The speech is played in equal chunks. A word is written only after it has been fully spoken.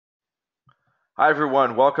Hi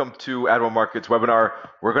everyone, welcome to Admiral Markets webinar.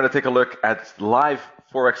 We're going to take a look at live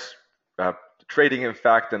Forex uh, trading, in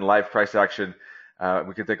fact, and live price action.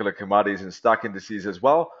 We can take a look at commodities and stock indices as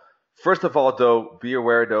well. First of all, though, be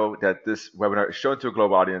aware, though, that this webinar is shown to a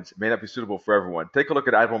global audience. It may not be suitable for everyone. Take a look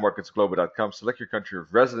at admiralmarketsglobal.com, select your country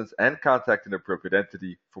of residence, and contact an appropriate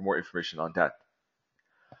entity for more information on that.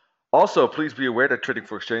 Also, please be aware that trading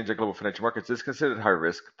for exchange and global financial markets is considered high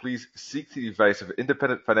risk. Please seek the advice of an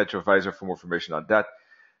independent financial advisor for more information on that.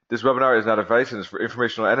 This webinar is not advice and is for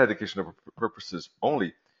informational and educational purposes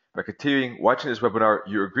only. By continuing watching this webinar,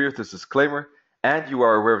 you agree with this disclaimer and you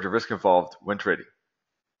are aware of the risk involved when trading.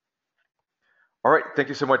 All right, thank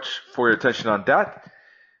you so much for your attention on that.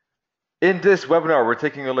 In this webinar, we're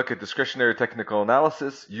taking a look at discretionary technical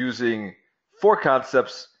analysis using 4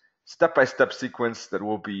 concepts, step-by-step sequence that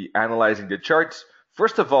will be analyzing the charts.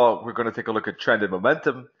 First of all, we're going to take a look at trend and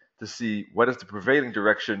momentum to see what is the prevailing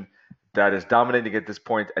direction that is dominating at this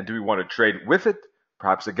point, and do we want to trade with it,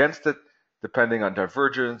 perhaps against it, depending on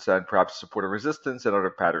divergence and perhaps support or resistance and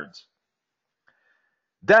other patterns.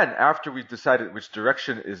 Then, after we've decided which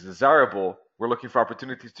direction is desirable, we're looking for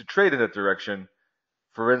opportunities to trade in that direction.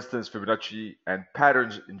 For instance, Fibonacci and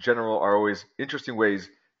patterns in general are always interesting ways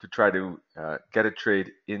to try to get a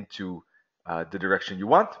trade into the direction you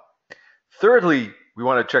want. Thirdly, we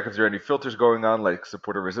want to check if there are any filters going on, like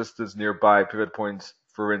support or resistance nearby, pivot points,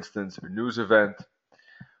 for instance, a news event.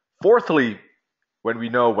 Fourthly, when we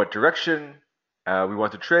know what direction we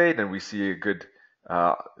want to trade and we see a good,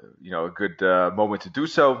 moment to do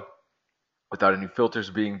so without any filters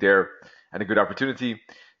being there and a good opportunity,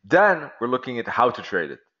 then we're looking at how to trade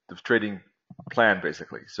it, the trading plan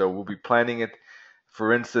basically. So we'll be planning it.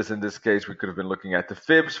 For instance, in this case, we could have been looking at the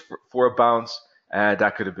fibs for a bounce, and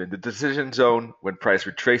that could have been the decision zone when price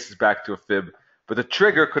retraces back to a fib. But the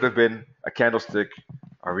trigger could have been a candlestick,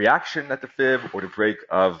 a reaction at the fib, or the break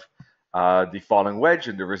of the falling wedge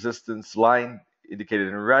and the resistance line indicated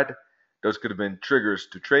in red. Those could have been triggers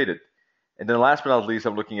to trade it. And then last but not least,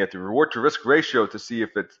 I'm looking at the reward to risk ratio to see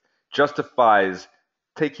if it justifies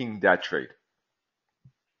taking that trade.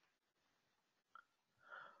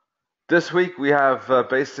 This week we have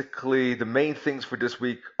basically the main things for this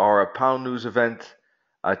week are a pound news event,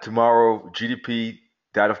 tomorrow GDP.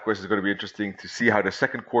 That of course is going to be interesting to see how the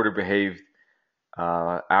second quarter behaved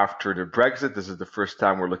after the Brexit. This is the first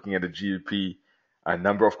time we're looking at a GDP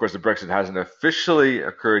number. Of course, the Brexit hasn't officially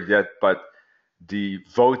occurred yet, but the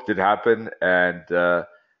vote did happen, and a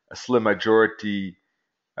slim majority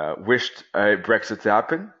wished a Brexit to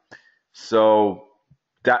happen. So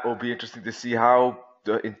that will be interesting to see how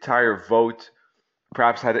the entire vote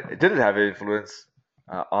perhaps didn't have influence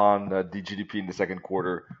on the GDP in the second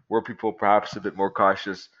quarter. Were people perhaps a bit more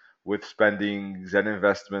cautious with spendings and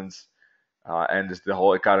investments? And is the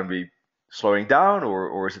whole economy slowing down,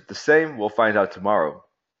 or is it the same? We'll find out tomorrow.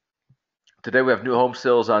 Today we have new home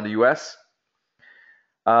sales on the US.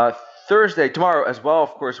 Tomorrow as well, of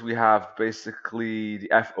course, we have basically the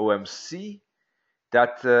FOMC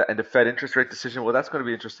and the Fed interest rate decision. Well, that's going to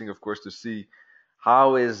be interesting, of course, to see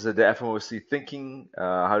how is the FOMC thinking?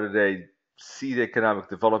 How do they see the economic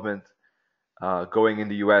development going in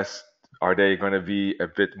the US? Are they going to be a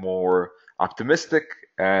bit more optimistic,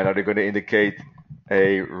 and are they going to indicate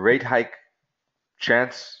a rate hike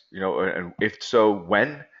chance? And if so,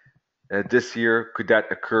 when this year could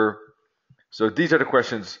that occur? So these are the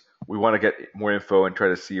questions we want to get more info and try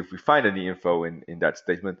to see if we find any info in that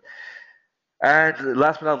statement. And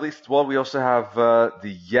last but not least, well, we also have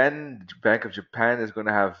the yen. The Bank of Japan is going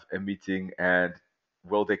to have a meeting, and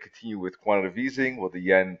will they continue with quantitative easing? Will the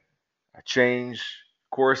yen change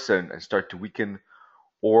course and start to weaken,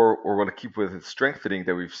 or will it keep with its strengthening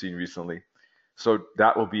that we've seen recently? So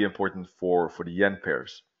that will be important for the yen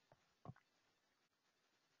pairs.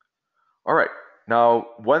 All right. Now,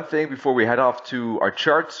 one thing before we head off to our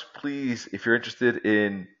charts, please, if you're interested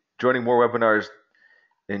in joining more webinars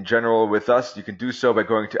in general with us, you can do so by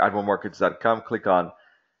going to admiralmarkets.com, click on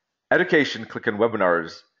education, click on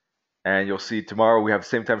webinars, and you'll see tomorrow we have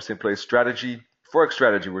same time, same place strategy, Forex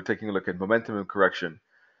strategy. We're taking a look at momentum and correction.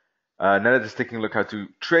 Ned is taking a look how to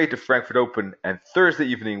trade the Frankfurt Open, and Thursday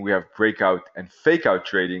evening we have breakout and fake out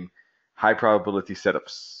trading, high probability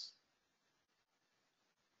setups.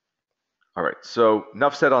 All right, so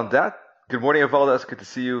enough said on that. Good morning, Evalda. It's good to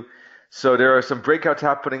see you. So there are some breakouts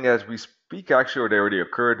happening as we speak, actually, or they already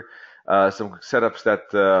occurred. Some setups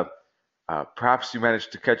that perhaps you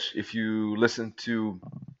managed to catch if you listen to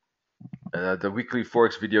the weekly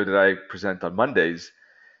Forex video that I present on Mondays.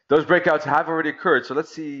 Those breakouts have already occurred. So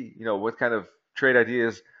let's see, what kind of trade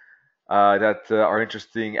ideas that are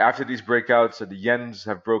interesting. After these breakouts, the yens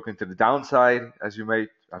have broken to the downside, as you may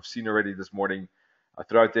have seen already this morning.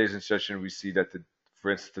 Throughout today's session, we see that,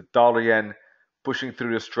 for instance, the dollar yen pushing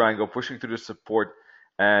through this triangle, pushing through the support,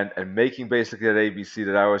 and making basically that ABC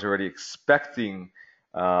that I was already expecting.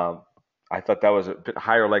 I thought that was a bit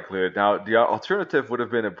higher likelihood. Now, the alternative would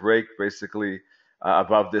have been a break basically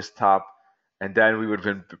above this top, and then we would have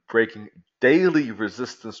been breaking daily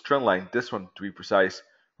resistance trend line, this one to be precise,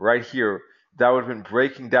 right here. That would have been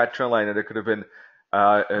breaking that trend line, and there could have been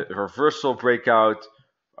a reversal breakout,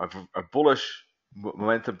 a bullish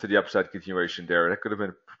momentum to the upside continuation there. That could have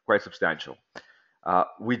been quite substantial.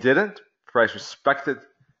 We didn't. Price respected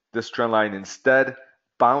this trend line instead,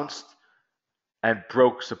 bounced and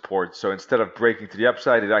broke support. So instead of breaking to the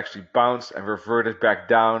upside, it actually bounced and reverted back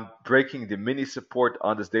down, breaking the mini support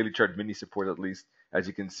on this daily chart, mini support at least, as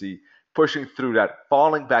you can see, pushing through that,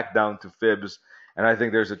 falling back down to fibs. And I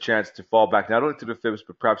think there's a chance to fall back not only to the fibs,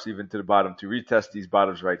 but perhaps even to the bottom to retest these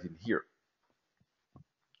bottoms right in here.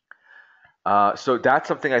 So that's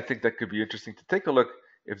something I think that could be interesting to take a look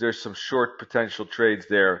if there's some short potential trades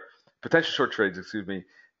there, potential short trades, excuse me,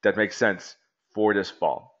 that make sense for this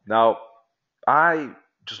fall. Now, I,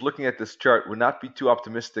 just looking at this chart, would not be too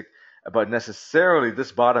optimistic about necessarily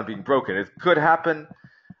this bottom being broken. It could happen,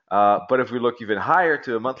 but if we look even higher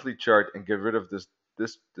to a monthly chart and get rid of this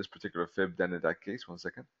particular fib, then in that case, one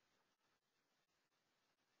second.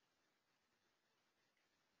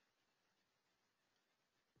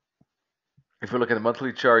 If we look at the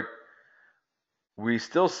monthly chart, we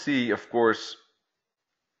still see, of course,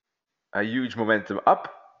 a huge momentum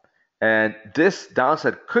up, and this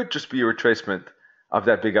downside could just be a retracement of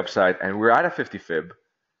that big upside, and we're at a 50 fib,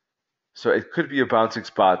 so it could be a bouncing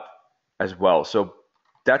spot as well. So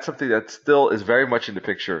that's something that still is very much in the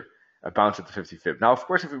picture, a bounce at the 50 fib. Now, of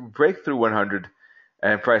course, if we break through 100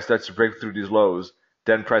 and price starts to break through these lows,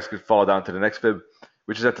 then price could fall down to the next fib,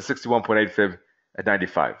 which is at the 61.8 fib at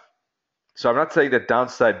 95. So I'm not saying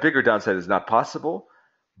that bigger downside is not possible,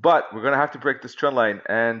 but we're going to have to break this trend line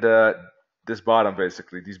and this bottom,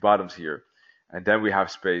 basically, these bottoms here. And then we have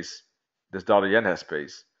space, this dollar yen has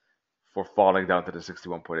space for falling down to the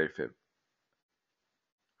 61.8 fib.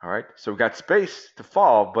 All right, so we got space to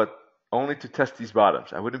fall, but only to test these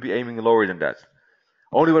bottoms. I wouldn't be aiming lower than that.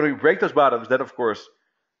 Only when we break those bottoms, then of course,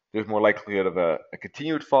 there's more likelihood of a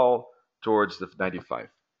continued fall towards the 95.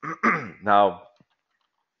 Now,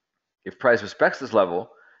 if price respects this level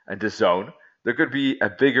and this zone, there could be a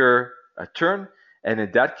bigger turn. And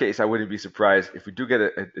in that case, I wouldn't be surprised if we do get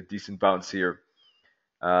a decent bounce here,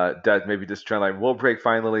 that maybe this trend line will break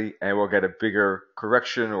finally and we'll get a bigger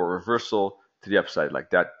correction or reversal to the upside like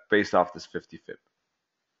that based off this 50 fib.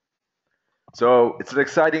 So it's an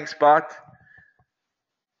exciting spot.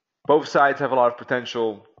 Both sides have a lot of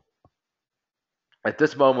potential. At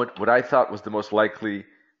this moment, what I think is the most likely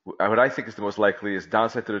is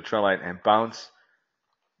downside to the trend line and bounce,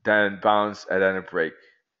 then bounce, and then a break.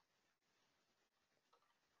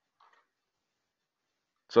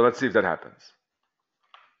 So let's see if that happens.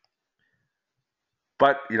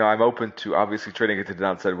 But, I'm open to obviously trading it to the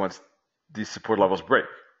downside once these support levels break.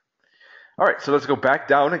 All right, so let's go back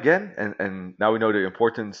down again. And now we know the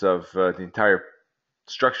importance of the entire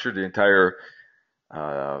structure, the entire,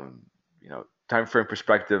 time frame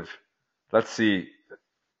perspective. Let's see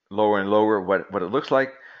lower and lower what it looks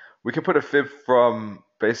like. We can put a fib from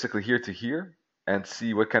basically here to here and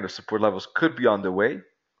see what kind of support levels could be on the way.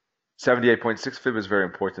 78.6 fib is very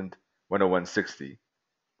important, 101.60.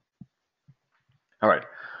 All right,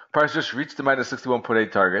 price just reached the minus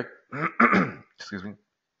 61.8 target. Excuse me.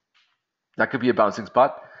 That could be a bouncing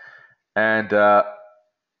spot, and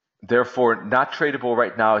therefore not tradable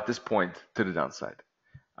right now at this point to the downside.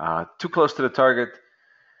 Too close to the target.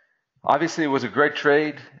 Obviously, it was a great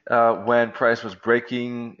trade when price was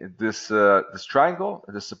breaking this triangle,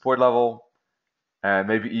 this support level, and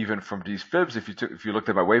maybe even from these fibs. If you looked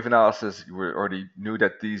at my wave analysis, you already knew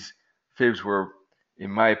that these fibs were,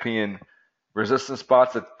 in my opinion, resistance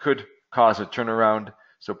spots that could cause a turnaround.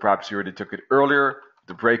 So perhaps you already took it earlier.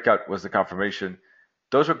 The breakout was the confirmation.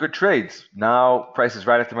 Those were good trades. Now price is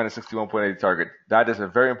right at the minus 61.8 target. That is a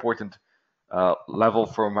very important level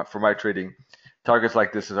for my trading. Targets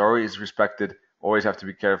like this is always respected. Always have to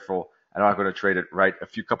be careful. I'm not going to trade it right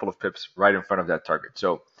a couple of pips right in front of that target.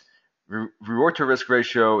 So reward to risk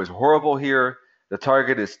ratio is horrible here. The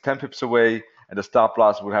target is 10 pips away, and the stop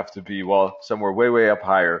loss would have to be, somewhere way up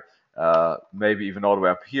higher, maybe even all the way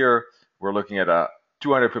up here. We're looking at a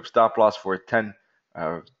 200 pip stop loss for a 10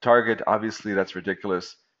 target. Obviously, that's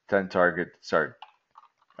ridiculous. 10 target,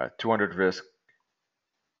 200 risk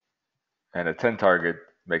and a 10 target.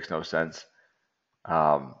 makes no sense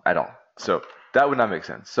at all. So that would not make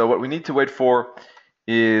sense. So what we need to wait for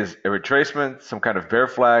is a retracement, some kind of bear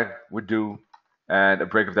flag would do, and a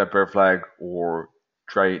break of that bear flag, or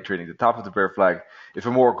try trading the top of the bear flag. If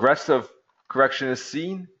a more aggressive correction is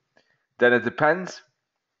seen, then it depends.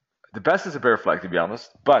 The best is a bear flag, to be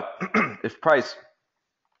honest. But if price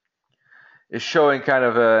is showing kind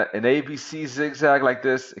of an ABC zigzag like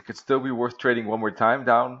this, it could still be worth trading one more time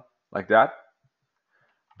down like that.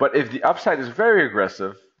 But if the upside is very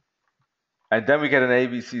aggressive, and then we get an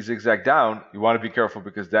ABC zigzag down, you want to be careful,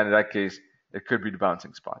 because then in that case, it could be the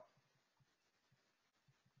bouncing spot.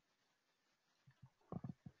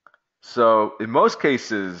 So in most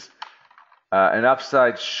cases, an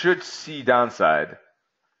upside should see downside.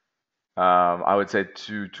 I would say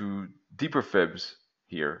to deeper fibs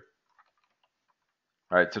here.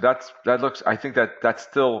 All right, so that looks. I think that's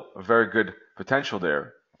still a very good potential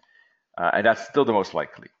there, and that's still the most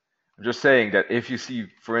likely. I'm just saying that if you see,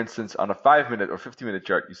 for instance, on a 5-minute or 50-minute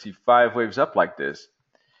chart, you see 5 waves up like this,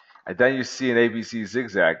 and then you see an ABC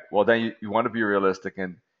zigzag, well, then you want to be realistic,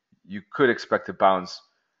 and you could expect to bounce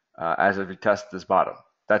as it retests this bottom.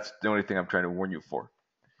 That's the only thing I'm trying to warn you for.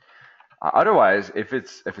 Otherwise, if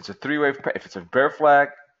it's a 3-wave, if it's a bear flag,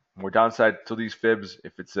 more downside to these fibs.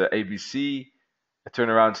 If it's a ABC, a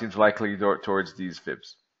turnaround seems likely towards these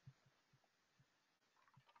fibs.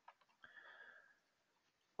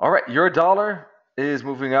 All right, euro dollar is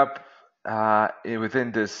moving up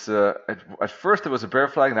within this. At first, it was a bear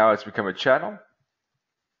flag. Now it's become a channel.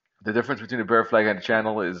 The difference between a bear flag and a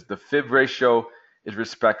channel is the fib ratio it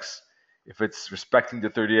respects. If it's respecting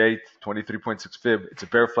the 38, 23.6 fib, it's a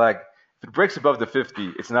bear flag. If it breaks above the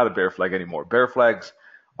 50, it's not a bear flag anymore. Bear flags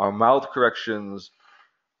are mild corrections,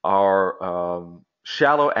 are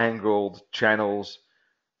shallow angled channels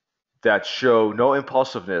that show no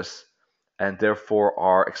impulsiveness and therefore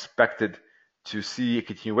are expected to see a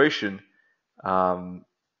continuation.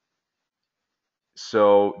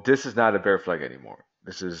 So this is not a bear flag anymore.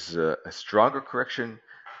 This is a stronger correction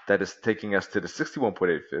that is taking us to the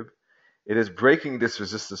 61.8 fib. It is breaking this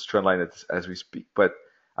resistance trend line as we speak, but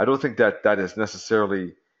I don't think that is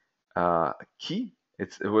necessarily key.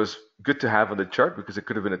 It was good to have on the chart because it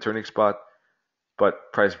could have been a turning spot,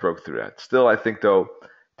 but price broke through that. Still, I think though,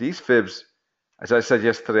 these fibs, as I said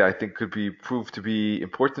yesterday, I think could be proved to be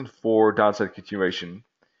important for downside continuation.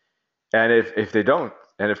 And if they don't,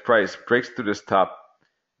 and if price breaks through this top,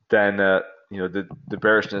 then the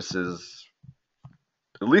bearishness is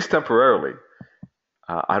at least temporarily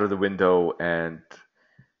out of the window, and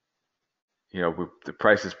the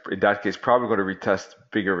price is in that case probably going to retest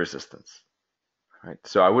bigger resistance. Right?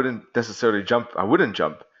 So I wouldn't necessarily jump. I wouldn't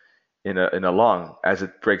jump in a long as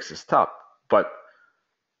it breaks this top, but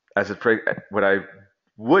what I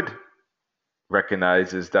would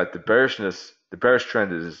recognize is that the bearish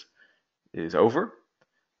trend is over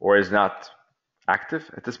or is not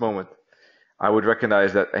active at this moment. I would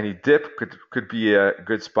recognize that any dip could be a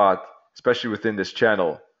good spot, especially within this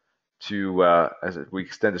channel. As we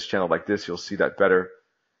extend this channel like this, you'll see that better.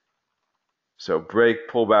 So break,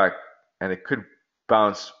 pull back, and it could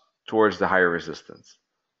bounce towards the higher resistance.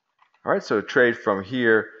 All right, so trade from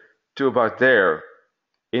here to about there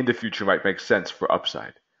in the future might make sense for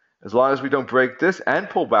upside. As long as we don't break this and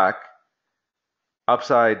pull back,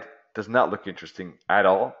 upside does not look interesting at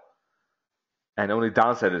all, and only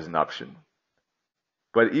downside is an option.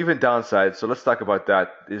 But even downside, so let's talk about that,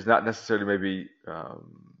 is not necessarily maybe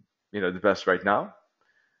the best right now.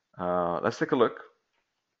 Let's take a look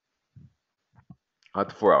at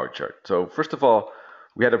the 4-hour chart. So first of all,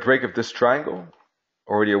 we had a break of this triangle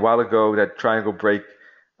already a while ago. That triangle break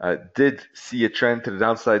did see a trend to the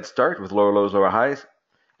downside start with lower lows, lower highs,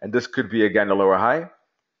 and this could be again a lower high.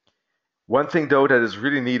 One thing though that is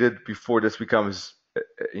really needed before this becomes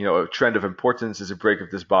a trend of importance is a break of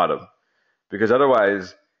this bottom, because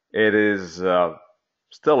otherwise it is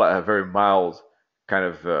still a very mild kind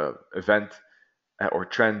of event or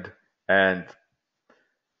trend, and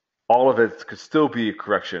all of it could still be a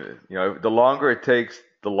correction. The longer it takes,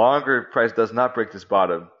 the longer price does not break this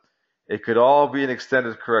bottom, it could all be an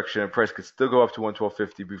extended correction, and price could still go up to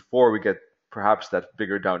 112.50 before we get perhaps that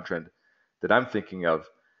bigger downtrend that I'm thinking of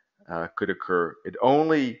could occur.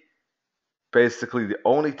 Basically the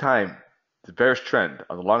only time the bearish trend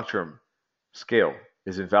on the long-term scale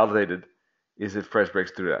is invalidated is if price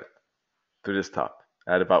breaks through this top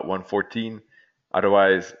at about 114.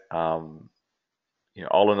 Otherwise, all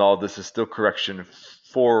in all, this is still correction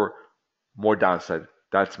for more downside.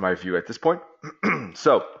 That's my view at this point.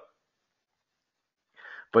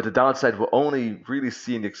 But the downside will only really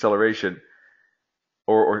see an acceleration,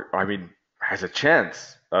 or has a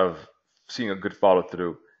chance of seeing a good follow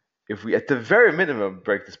through if we, at the very minimum,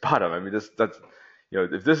 break this bottom. I mean, that's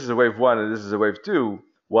if this is a wave one and this is a wave two,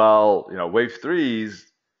 well, wave threes,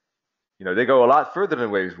 they go a lot further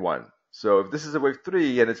than wave one. So if this is a wave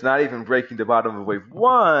three and it's not even breaking the bottom of wave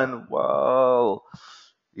one, well,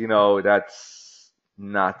 that's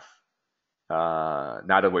not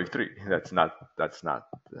a wave three. That's not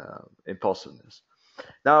impulsiveness.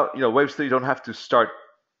 Now, waves three don't have to start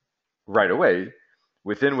right away.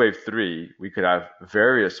 Within wave three, we could have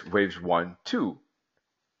various waves one, two,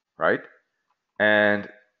 right? And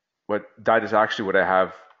that is actually what I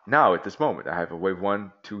have now at this moment. I have a wave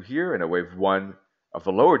one, two here, and a wave one of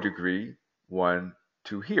a lower degree, one,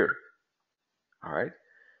 two here. All right.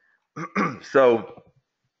 So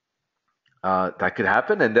that could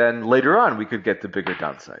happen, and then later on we could get the bigger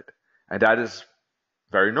downside, and that is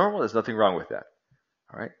very normal. There's nothing wrong with that.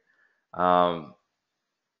 All right.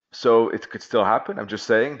 So it could still happen. I'm just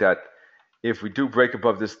saying that if we do break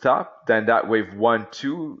above this top, then that wave one,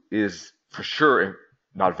 two is for sure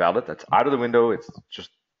not valid. That's out of the window. It's just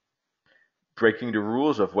breaking the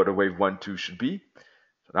rules of what a wave one, two should be.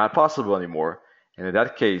 So not possible anymore. And in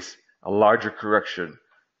that case, a larger correction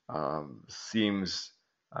seems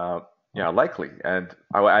likely. And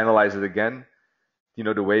I will analyze it again,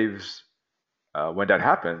 the waves when that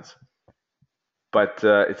happens. But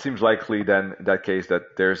it seems likely then in that case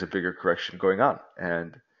that there's a bigger correction going on.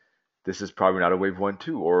 And this is probably not a wave 1,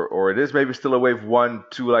 2, or it is maybe still a wave 1,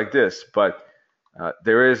 2 like this, but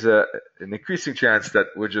there is an increasing chance that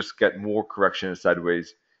we'll just get more correction and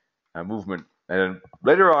sideways movement. And then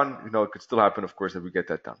later on, it could still happen, of course, that we get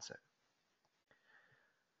that downside.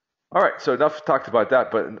 All right, so enough talked about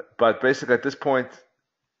that, but basically at this point,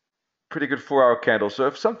 pretty good 4-hour candle. So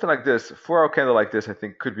if something like this, 4-hour candle like this, I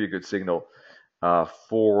think could be a good signal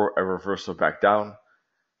for a reversal back down.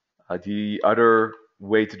 The other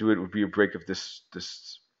way to do it would be a break of this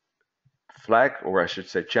flag, or I should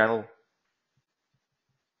say channel.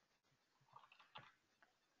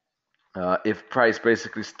 If price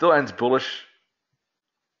basically still ends bullish,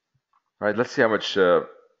 right? Let's see how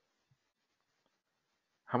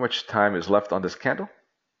much time is left on this candle.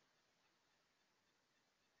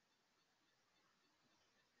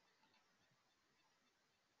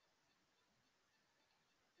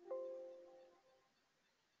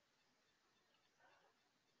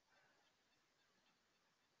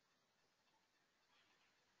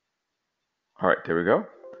 All right, there we go.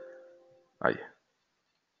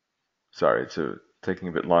 Sorry, it's taking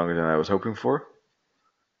a bit longer than I was hoping for.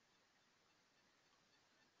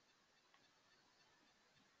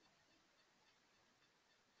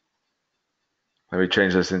 Let me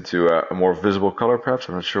change this into a more visible color, perhaps.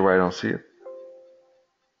 I'm not sure why I don't see it.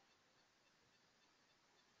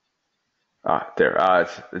 There.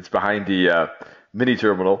 It's behind the mini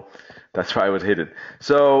terminal. That's why it was hidden.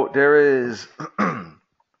 So there is.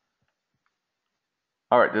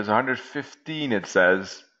 All right, there's 115, it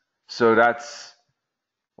says. So that's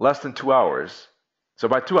less than 2 hours. So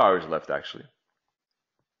about 2 hours left, actually.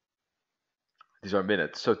 These are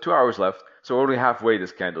minutes. So 2 hours left. So we're only halfway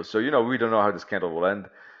this candle. So, we don't know how this candle will end.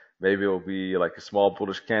 Maybe it will be like a small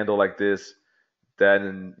bullish candle like this.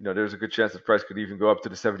 Then, there's a good chance the price could even go up to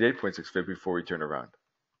the 78.6 fib before we turn around.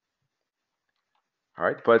 All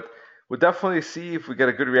right, but we'll definitely see if we get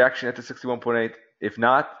a good reaction at the 61.8. If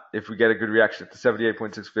not, if we get a good reaction at the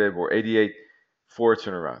 78.6 fib or 88 for a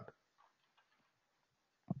turnaround.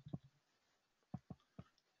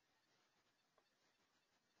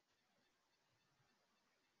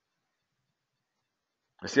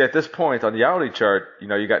 See, at this point on the hourly chart,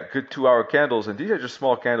 you got good 2-hour candles, and these are just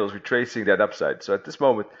small candles retracing that upside. So at this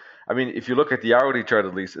moment, I mean, if you look at the hourly chart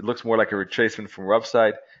at least, it looks more like a retracement from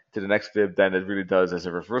upside to the next fib than it really does as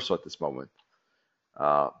a reversal at this moment.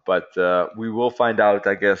 But we will find out,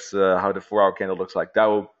 I guess, how the 4-hour candle looks like.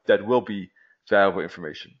 That will be valuable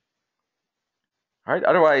information. All right.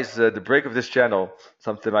 Otherwise, the break of this channel,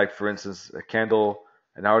 something like, for instance,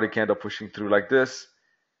 an hourly candle pushing through like this,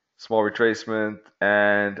 small retracement,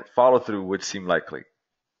 and follow through would seem likely.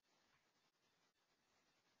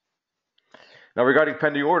 Now, regarding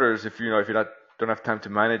pending orders, if you don't have time to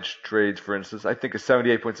manage trades, for instance, I think a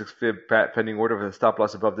 78.6 fib pending order with a stop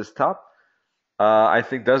loss above this top, I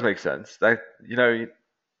think does make sense. That you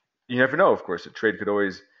never know. Of course, a trade could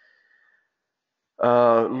always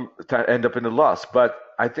end up in a loss, but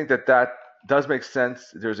I think that does make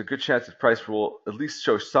sense. There's a good chance that price will at least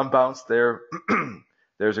show some bounce there.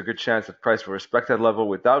 There's a good chance that price will respect that level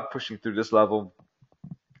without pushing through this level.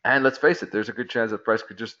 And let's face it, there's a good chance that price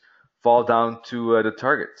could just fall down to the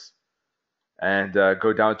targets and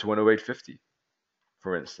go down to 108.50,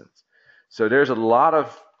 for instance. So there's a lot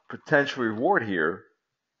of potential reward here,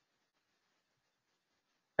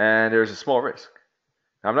 and there's a small risk.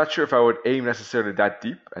 I'm not sure if I would aim necessarily that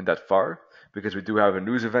deep and that far, because we do have a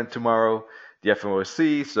news event tomorrow, the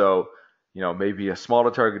FOMC. So, maybe a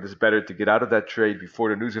smaller target is better to get out of that trade before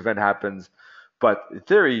the news event happens. But in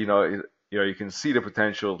theory, you can see the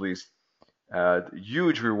potential, at least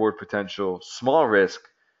huge reward potential, small risk.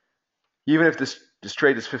 Even if this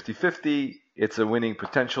trade is 50-50, it's a winning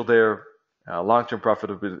potential there. Long-term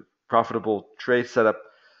profitable trade setup.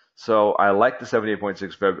 So I like the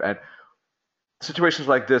 78.6 Fib, and situations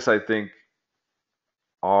like this, I think,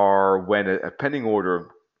 are when a pending order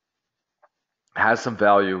has some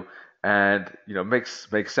value and makes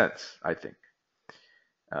sense. I think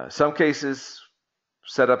some cases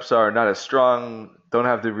setups are not as strong, don't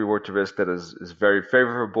have the reward to risk that is very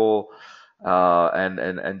favorable, and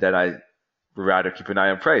then I would rather keep an eye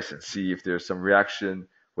on price and see if there's some reaction.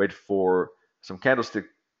 Wait for some candlestick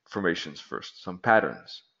formations first, some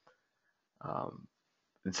patterns.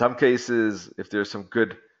 In some cases, if there's some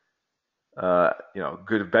good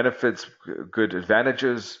good benefits, good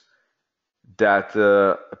advantages that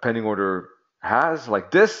a pending order has,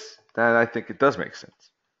 like this, then I think it does make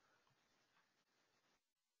sense.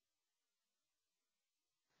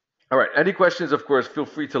 All right. Any questions? Of course, feel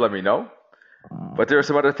free to let me know. But there are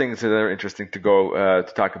some other things that are interesting to go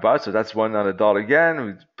to talk about. So that's one on the dollar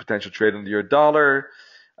yen, potential trade on the euro dollar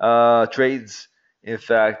trades. In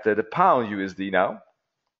fact, the pound USD now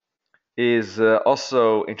is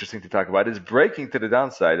also interesting to talk about. It's breaking to the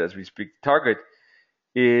downside as we speak. Target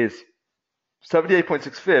is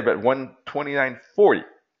 78.6 fib at 129.40.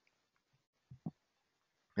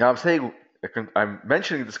 Now I'm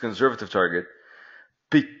mentioning this conservative target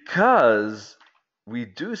because we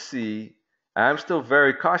do see, I'm still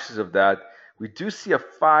very cautious of that, we do see a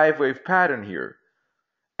 5-wave pattern here.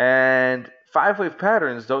 And 5-wave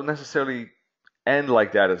patterns don't necessarily end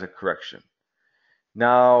like that as a correction.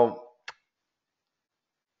 Now,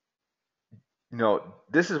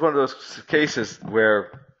 this is one of those cases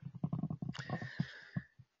where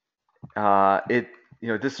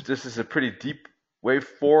this is a pretty deep wave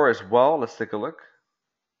 4 as well. Let's take a look.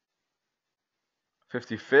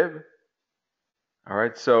 50 fib. All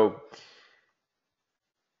right, so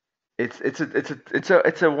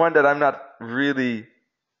it's a one that I'm not really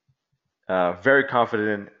very confident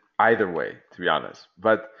in either way, to be honest.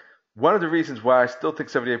 But one of the reasons why I still think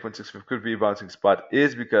 78.65 could be a bouncing spot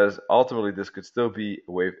is because ultimately this could still be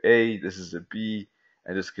a wave A, this is a B,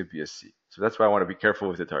 and this could be a C. So that's why I want to be careful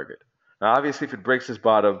with the target. Now, obviously, if it breaks this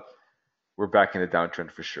bottom, we're back in a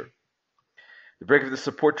downtrend for sure. The break of the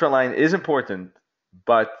support trend line is important,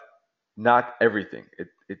 but not everything.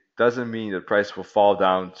 It doesn't mean the price will fall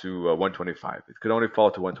down to 125. It could only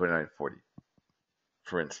fall to 129.40,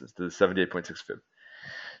 for instance, the 78.6 fib.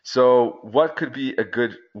 So what could be a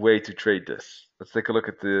good way to trade this? Let's take a look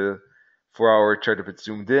at the 4-hour chart if it's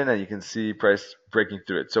zoomed in, and you can see price breaking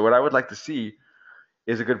through it. So what I would like to see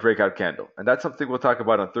is a good breakout candle. And that's something we'll talk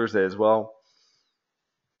about on Thursday as well.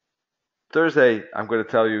 Thursday, I'm going to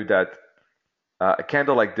tell you that a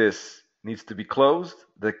candle like this needs to be closed.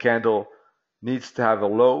 The candle needs to have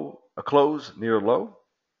a close near a low,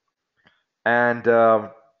 and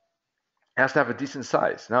has to have a decent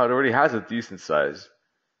size. Now, it already has a decent size.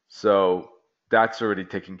 So that's already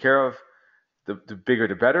taken care of. The bigger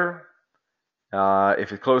the better.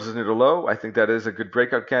 If it closes near the low, I think that is a good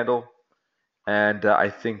breakout candle. And I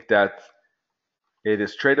think that it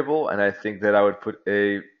is tradable. And I think that I would put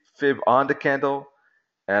a fib on the candle.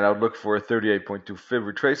 And I would look for a 38.2 fib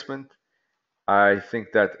retracement. I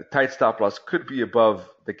think that a tight stop loss could be above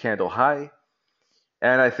the candle high.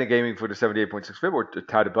 And I think aiming for the 78.6 fib or a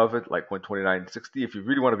tight above it, like 129.60. If you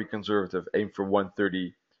really want to be conservative, aim for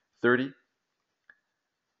 130.30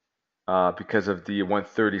 because of the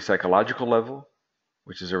 130 psychological level,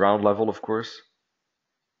 which is a round level, of course,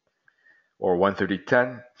 or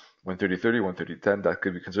 130.10, 130.30, 130.10. That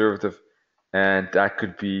could be conservative, and that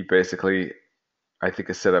could be basically, I think,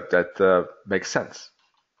 a setup that makes sense.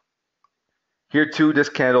 Here too, this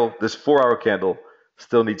 4-hour candle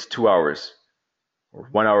still needs 2 hours, or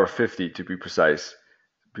 1 hour 50 to be precise,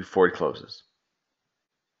 before it closes.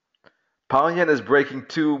 Pound yen is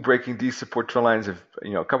breaking these support trend lines. A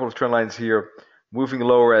couple of trend lines here, moving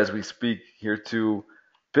lower as we speak. Here too,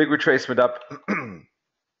 big retracement up,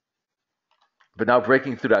 but now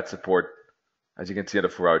breaking through that support, as you can see on the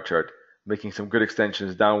 4-hour chart, making some good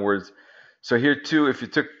extensions downwards. So here too, if you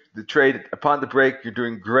took the trade upon the break, you're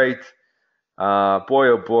doing great. Boy,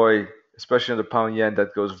 oh boy, especially on the pound yen,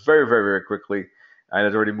 that goes very, very, very quickly, and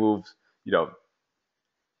it already moved,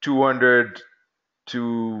 200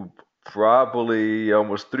 to probably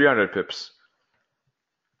almost 300 pips,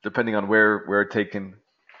 depending on where taken.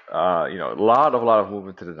 A lot of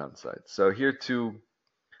movement to the downside. So here too,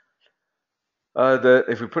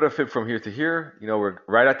 if we put a fib from here to here, we're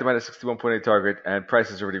right at the minus 61.8 target, and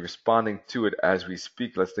price is already responding to it as we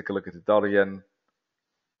speak. Let's take a look at the dollar yen.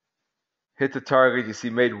 Hit the target. You see,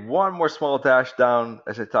 made one more small dash down,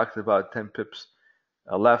 as I talked about, 10 pips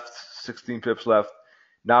left, 16 pips left.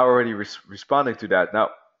 Now already responding to that. Now,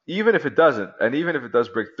 even if it doesn't, and even if it does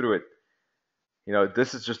break through it,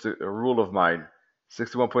 this is just a rule of mine.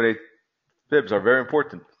 61.8 pips are very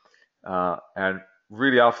important and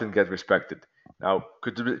really often get respected. Now,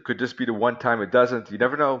 could this be the one time it doesn't? You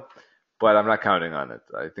never know, but I'm not counting on it.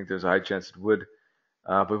 I think there's a high chance it would,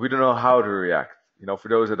 but we don't know how to react. For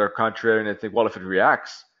those that are contrarian and think, well, if it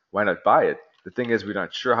reacts, why not buy it? The thing is, we're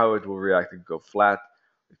not sure how it will react and go flat.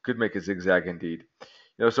 It could make a zigzag indeed.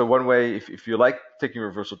 So one way, if you like taking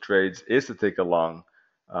reversal trades, is to take a long.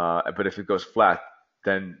 But if it goes flat,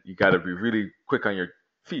 then you got to be really quick on your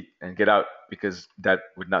feet and get out, because that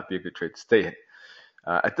would not be a good trade to stay in.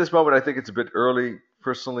 At this moment, I think it's a bit early,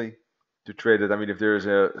 personally, to trade it. I mean, if there's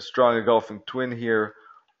a strong engulfing twin here,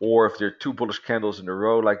 or if there are two bullish candles in a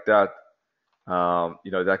row like that,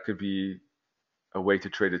 that could be a way to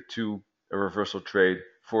trade it to a reversal trade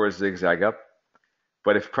for a zigzag up.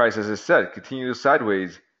 But if price, as I said, continues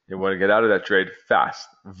sideways, you want to get out of that trade fast,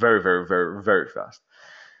 very, very, very, very fast.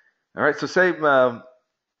 All right, so same. Now,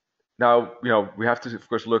 we have to, of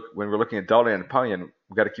course, look when we're looking at dollar and pound yen.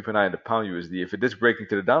 We got to keep an eye on the pound USD. If it is breaking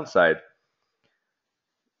to the downside,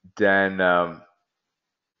 then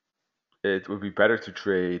it would be better to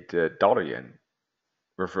trade dollar yen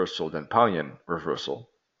reversal than pound yen reversal,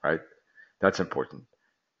 right? That's important.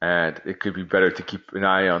 And it could be better to keep an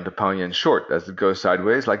eye on the pound yen short as it goes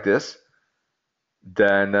sideways like this.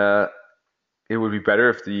 Then it would be better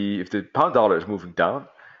if the pound dollar is moving down,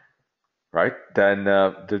 right? Then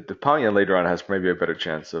the pound yen later on has maybe a better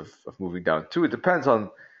chance of moving down too. It depends on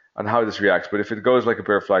how this reacts. But if it goes like a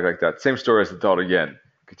bear flag like that, same story as the dollar yen,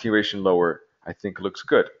 continuation lower, I think looks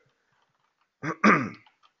good.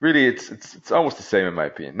 Really, it's almost the same in my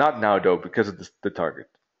opinion. Not now though, because of the target.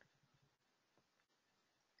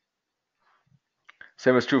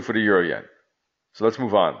 Same is true for the euro yen. So let's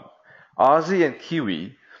move on. Aussie and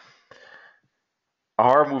Kiwi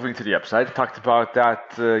are moving to the upside. Talked about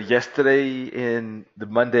that yesterday in the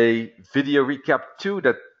Monday video recap too,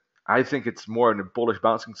 that I think it's more in a bullish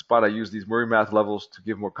bouncing spot. I use these Murray math levels to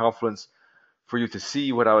give more confidence for you to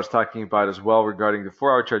see what I was talking about as well regarding the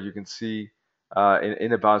 4-hour chart. You can see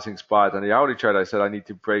in a bouncing spot. On the hourly chart, I said I need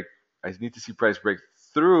to see price break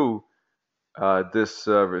through this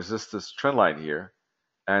resistance trend line here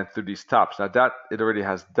and through these tops. Now that it already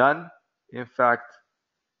has done, in fact.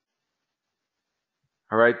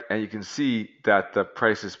 All right, and you can see that the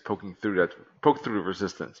price is poked through the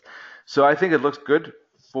resistance. So I think it looks good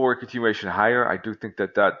for continuation higher. I do think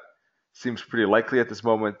that seems pretty likely at this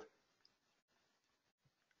moment.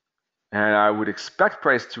 And I would expect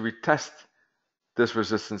price to retest this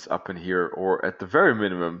resistance up in here, or at the very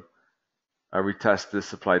minimum, retest this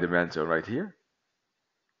supply demand zone right here.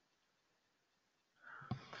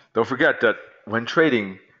 Don't forget that when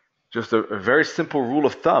trading, just a very simple rule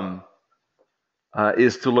of thumb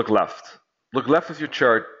is to look left. Look left of your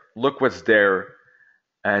chart, look what's there,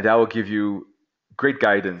 and that will give you great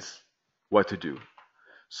guidance what to do.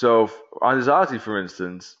 So on this Aussie, for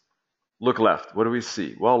instance, look left. What do we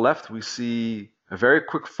see? Well, left we see a very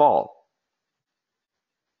quick fall.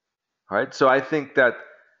 All right, so I think that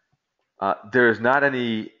there is not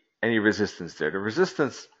any resistance there. The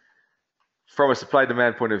resistance from a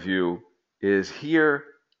supply-demand point of view is here,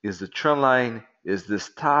 is the trend line, is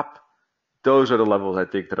this top. Those are the levels I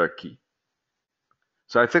think that are key.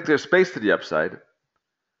 So I think there's space to the upside.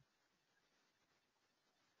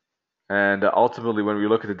 And ultimately, when we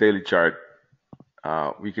look at the daily chart,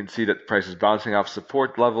 we can see that price is bouncing off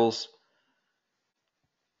support levels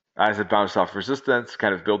as it bounced off resistance,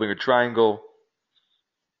 kind of building a triangle.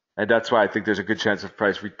 And that's why I think there's a good chance of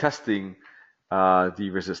price retesting the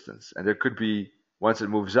resistance. And there could be, once it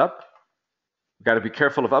moves up, we've got to be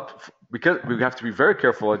careful because we have to be very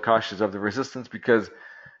careful and cautious of the resistance, because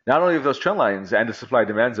not only of those trend lines and the supply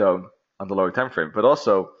demand zone on the lower time frame, but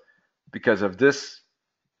also because of this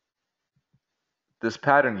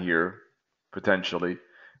pattern here, potentially,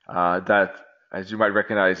 that, as you might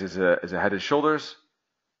recognize, is a head and shoulders.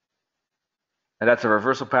 And that's a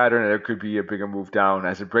reversal pattern, and there could be a bigger move down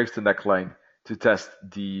as it breaks the neckline to test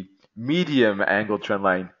the medium angle trend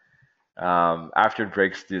line after it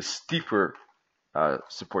breaks this steeper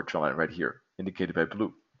support trend line right here, indicated by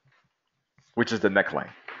blue, which is the neckline.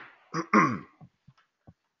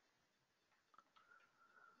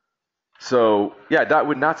 So yeah, that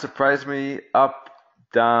would not surprise me. Up,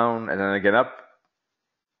 down, and then again up,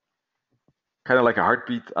 kind of like a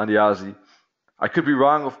heartbeat on the Aussie. I could be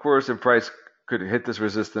wrong, of course, and price could hit this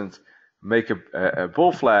resistance, make a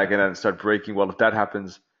bull flag, and then start breaking. Well, if that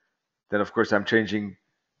happens, then of course I'm changing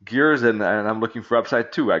gears and I'm looking for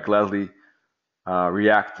upside too. I gladly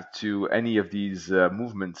react to any of these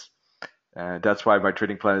movements. And that's why my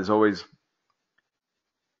trading plan is always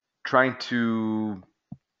trying to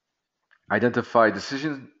identify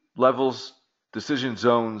decision levels, decision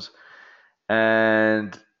zones,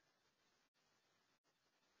 and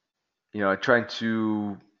I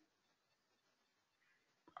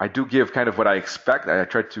do give kind of what I expect. I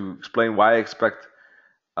try to explain why I expect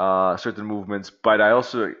certain movements, but I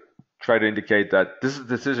also try to indicate that this is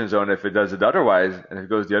the decision zone. If it does it otherwise, and if it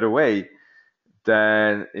goes the other way,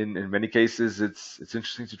 then in many cases it's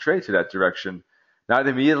interesting to trade to that direction. Not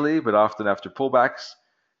immediately, but often after pullbacks,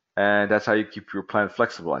 and that's how you keep your plan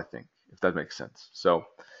flexible, I think, if that makes sense. So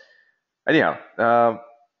anyhow,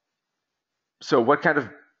 so what kind of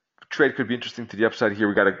trade could be interesting to the upside here?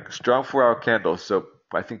 We got a strong 4-hour candle, so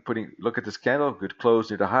I think look at this candle, good close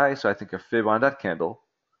near the high, so I think a fib on that candle,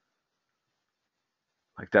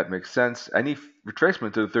 like that makes sense. Any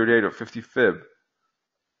retracement to the 38 or 50 fib,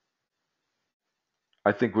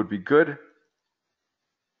 I think would be good.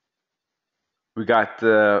 We got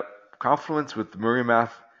the confluence with the Murray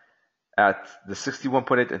math at the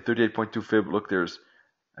 61.8 and 38.2 fib. Look, there's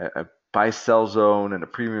a buy-sell zone and a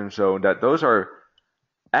premium zone. Those are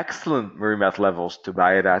excellent Murray math levels to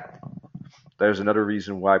buy it at. There's another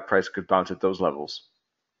reason why price could bounce at those levels.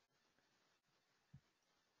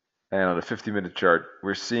 And on the 50-minute chart,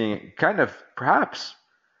 we're seeing kind of perhaps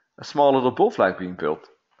a small little bull flag being built.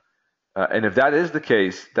 And if that is the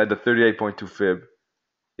case, then the 38.2 fib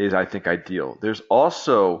is, I think, ideal. There's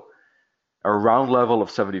also a round level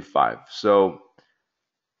of 75. So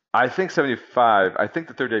I think the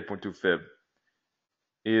 38.2 fib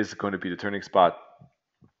is going to be the turning spot.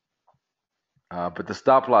 But the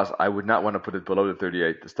stop loss, I would not want to put it below the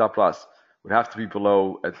 38. The stop loss would have to be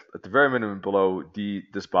below, at the very minimum, below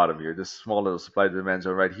this bottom here, this small little supply demand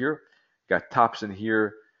zone right here. Got tops in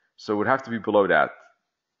here, so it would have to be below that,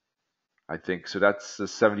 I think. So that's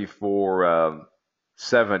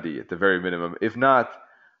 74.70 at the very minimum. If not,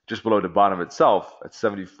 just below the bottom itself at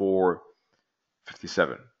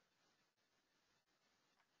 74.57.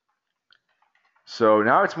 So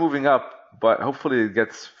now it's moving up, but hopefully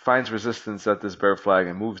it finds resistance at this bear flag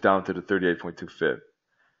and moves down to the 38.2 fib.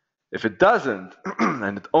 If it doesn't,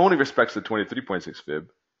 and it only respects the 23.6 fib,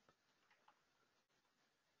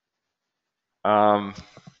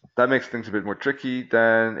 that makes things a bit more tricky.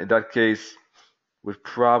 Then in that case, we'd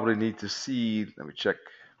probably need to see, let me check.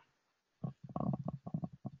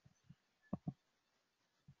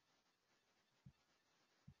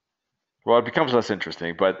 Well, it becomes less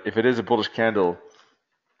interesting, but if it is a bullish candle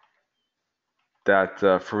that,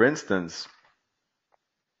 for instance,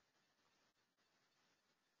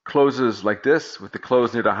 closes like this with the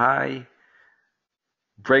close near the high,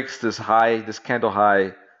 breaks this candle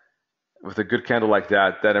high with a good candle like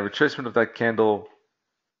that, then a retracement of that candle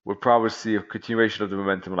would probably see a continuation of the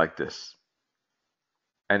momentum like this.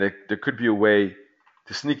 And there could be a way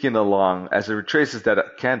to sneak in along as it retraces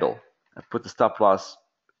that candle and put the stop loss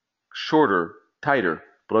shorter, tighter,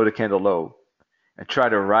 below the candle low, and try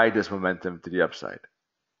to ride this momentum to the upside.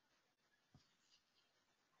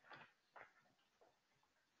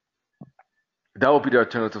 That would be the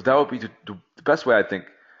alternative. That would be the best way, I think,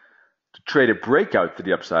 to trade a breakout to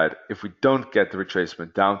the upside if we don't get the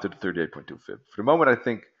retracement down to the 38.2 fib. For the moment, I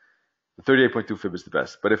think the 38.2 fib is the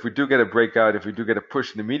best. But if we do get a breakout, if we do get a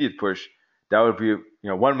push, an immediate push, that would be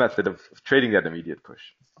one method of trading that immediate push.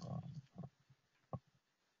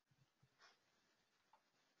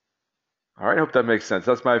 All right, I hope that makes sense.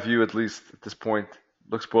 That's my view, at least at this point.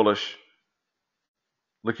 Looks bullish.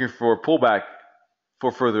 Looking for a pullback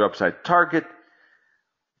for further upside target.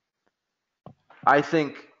 I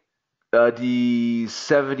think the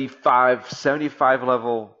 75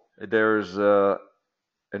 level, there's an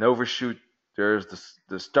overshoot. There's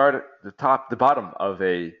the bottom of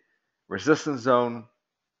a resistance zone.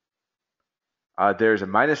 There's a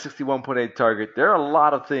minus 61.8 target. There are a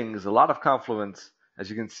lot of things, a lot of confluence, as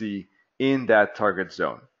you can see, in that target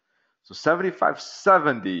zone. So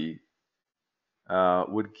 75.70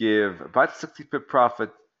 would give about 60 pip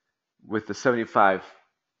profit with the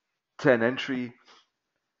 75.10 entry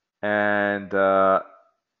and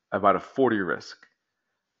about a 40 risk.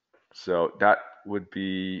 So that would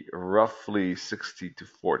be roughly 60 to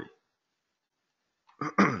 40.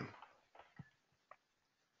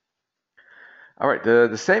 All right,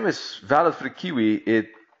 the same is valid for the Kiwi. It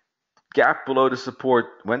gapped below the support,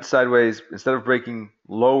 went sideways. Instead of breaking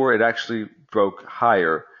lower, it actually broke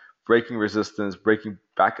higher, breaking resistance, breaking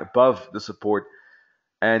back above the support.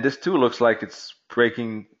 And this too looks like it's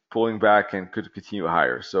breaking, pulling back, and could continue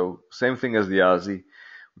higher. So same thing as the Aussie.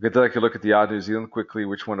 We could take a look at the Odd New Zealand quickly.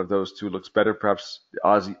 Which one of those two looks better? Perhaps the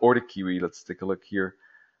Aussie or the Kiwi. Let's take a look here.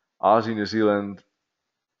 Aussie, New Zealand.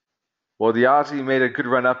 Well, the Aussie made a good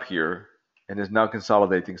run up here and is now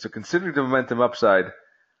consolidating. So considering the momentum upside,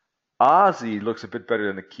 Aussie looks a bit better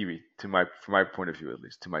than the Kiwi, from my point of view, at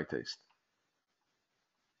least, to my taste.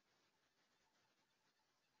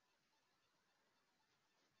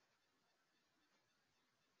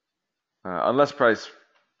 Unless price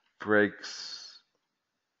breaks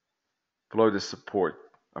below the support,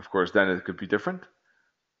 of course, then it could be different.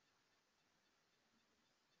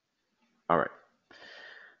 All right.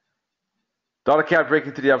 Dollar CAD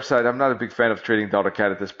breaking to the upside. I'm not a big fan of trading dollar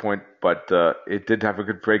CAD at this point, but it did have a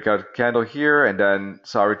good breakout candle here and then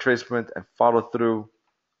saw retracement and follow through.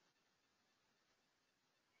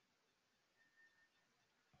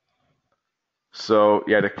 So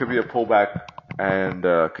yeah, there could be a pullback and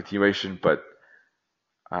continuation, but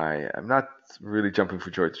I'm not really jumping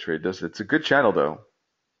for joy to trade this. It's a good channel though.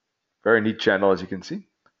 Very neat channel, as you can see.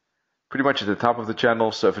 Pretty much at the top of the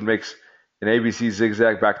channel. So if it makes an ABC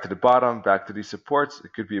zigzag back to the bottom, back to these supports,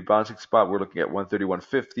 it could be a bouncing spot. We're looking at 130,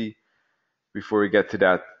 150 before we get to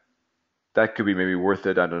that. That could be maybe worth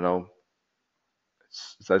it. I don't know.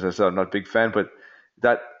 As I said, I'm not a big fan, but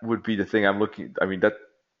that would be the thing I'm looking. I mean, that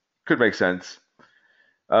could make sense.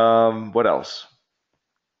 What else?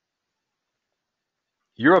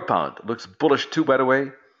 Euro pound looks bullish too, by the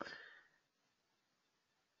way.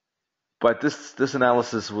 But this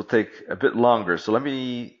analysis will take a bit longer. So let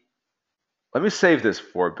me save this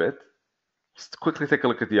for a bit. Just quickly take a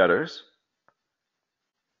look at the others.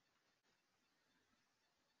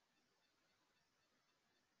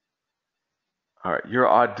 All right, Euro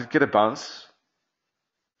odd did get a bounce.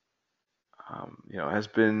 Has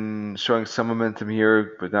been showing some momentum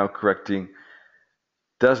here, but now correcting.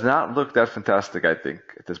 Does not look that fantastic, I think,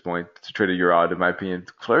 at this point to trade a Euro odd, in my opinion.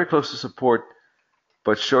 Very close to support,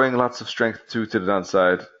 but showing lots of strength too to the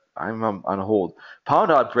downside. I'm on hold.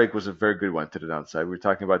 Pound odd break was a very good one to the downside. We were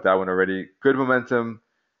talking about that one already. Good momentum,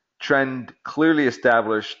 trend clearly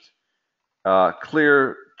established,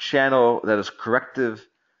 clear channel that is corrective.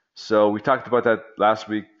 So we talked about that last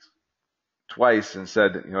week twice and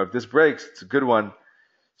said, if this breaks, it's a good one.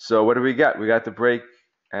 So what do we got? We got the break,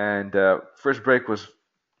 and first break was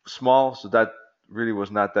small, so that really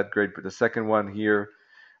was not that great. But the second one here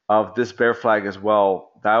of this bear flag as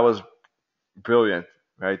well, that was brilliant,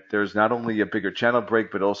 right? There's not only a bigger channel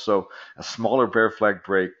break, but also a smaller bear flag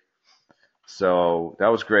break. So that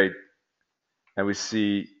was great. And we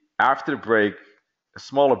see after the break, a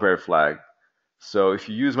smaller bear flag. So if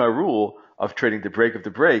you use my rule of trading the break of the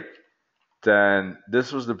break, then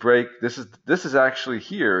this was the break. This is actually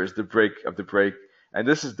here is the break of the break, and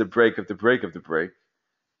this is the break of the break of the break,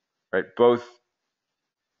 right? Both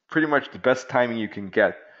pretty much the best timing you can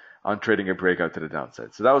get on trading a breakout to the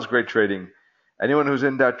downside. So that was great trading. Anyone who's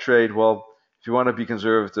in that trade, well, if you want to be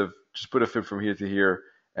conservative, just put a fib from here to here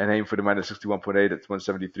and aim for the minus 61.8 at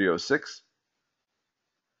 173.06. If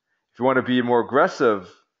you want to be more aggressive,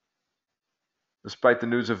 despite the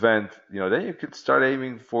news event, then you could start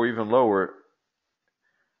aiming for even lower,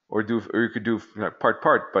 or you could do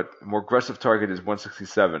part, but a more aggressive target is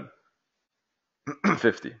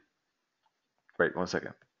 167.50. Wait, 1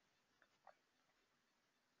 second.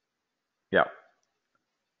 Yeah.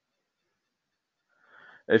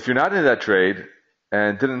 If you're not in that trade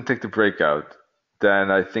and didn't take the breakout, then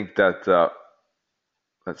I think that,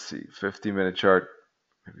 let's see, 50-minute chart,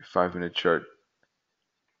 maybe 5-minute chart.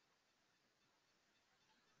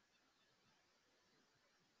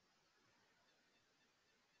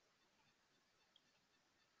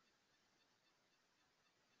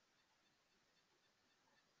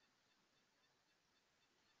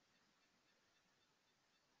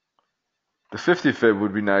 The 50 fib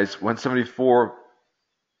would be nice,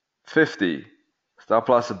 174.50. Stop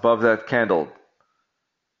loss above that candle.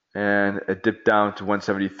 And it dipped down to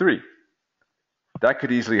 173. That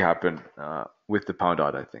could easily happen with the pound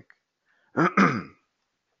odd, I think.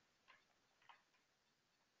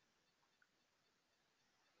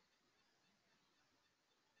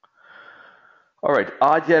 All right,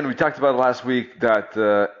 odd yen. We talked about last week that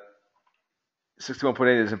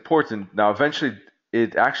 61.8 is important. Now, eventually,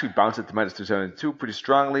 it actually bounced at the minus 272 pretty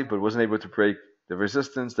strongly, but wasn't able to break the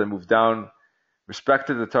resistance. Then moved down,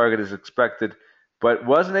 respected the target as expected. but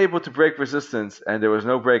wasn't able to break resistance, and there was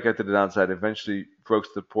no break out to the downside. Eventually broke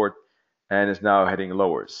support and is now heading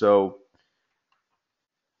lower. So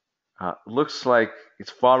looks like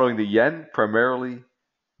it's following the yen primarily,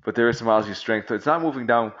 but there is some Aussie strength. So it's not moving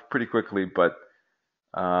down pretty quickly, but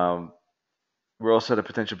we're also at a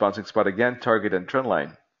potential bouncing spot again, target and trend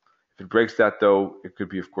line. If it breaks that, though, it could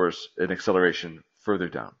be, of course, an acceleration further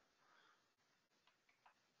down.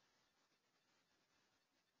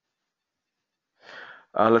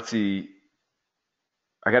 Let's see.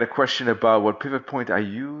 I got a question about what pivot point I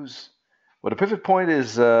use. Well, the pivot point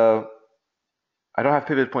is, I don't have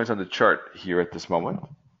pivot points on the chart here at this moment.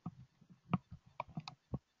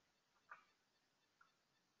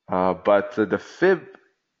 But the fib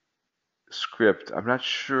script, I'm not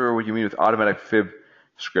sure what you mean with automatic fib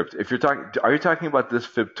script. If you're talking, are you talking about this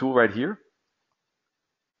fib tool right here?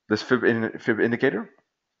 This fib indicator?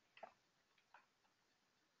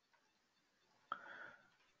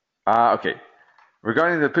 Okay.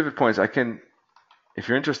 Regarding the pivot points, I can, if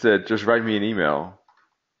you're interested, just write me an email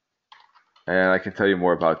and I can tell you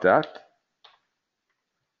more about that.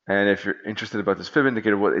 And if you're interested about this fib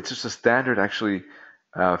indicator, well, it's just a standard actually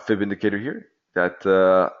fib indicator here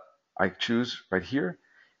that I choose right here.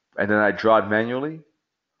 And then I draw it manually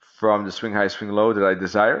from the swing high, swing low that I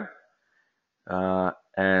desire.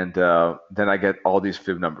 And then I get all these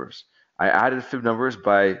fib numbers. I added fib numbers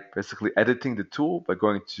by basically editing the tool, by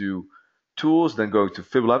going to tools, then going to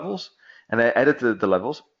fib levels. And I edited the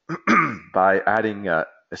levels by adding a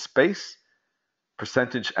space,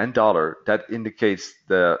 percentage, and dollar that indicates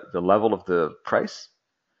the level of the price.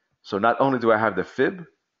 So not only do I have the fib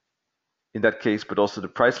in that case, but also the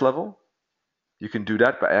price level. You can do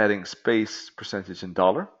that by adding space, percentage, and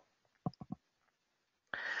dollar.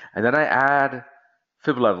 And then I add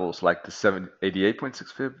fib levels like the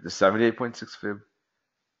 88.6 fib, the 78.6 fib,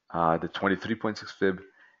 the 23.6 fib,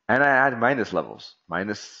 and I add minus levels,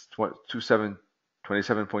 minus 27.2,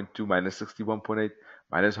 minus 61.8,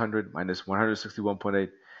 minus 100, minus 161.8.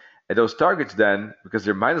 And those targets then, because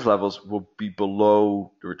they're minus levels, will be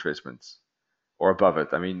below the retracements or above it.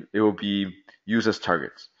 I mean, it will be used as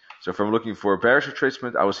targets. So if I'm looking for a bearish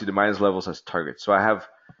retracement, I will see the minus levels as targets. So I have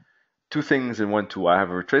two things in one tool. I have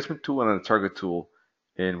a retracement tool and a target tool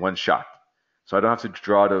in one shot. So I don't have to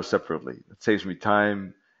draw those separately. It saves me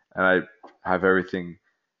time, and I have everything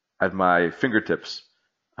at my fingertips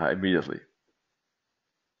immediately.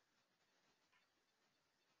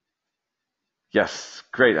 Yes,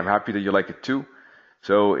 great. I'm happy that you like it too.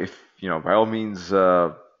 So if, by all means,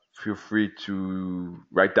 feel free to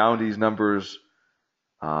write down these numbers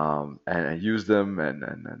and use them. And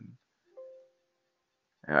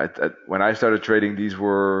when I started trading, these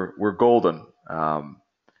were golden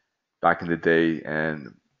back in the day,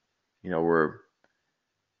 and were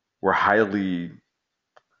highly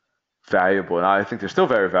valuable. And I think they're still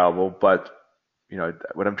very valuable. But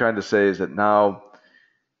what I'm trying to say is that now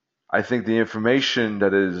I think the information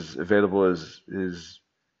that is available is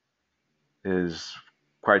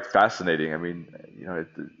quite fascinating. I mean,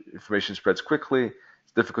 the information spreads quickly.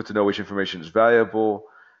 It's difficult to know which information is valuable,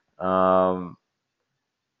 and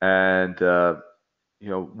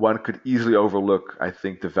one could easily overlook, I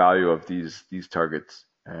think, the value of these targets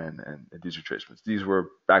and these retracements. These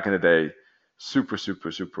were back in the day super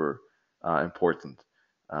important.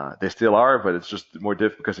 They still are, but it's just more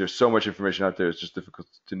difficult because there's so much information out there. It's just difficult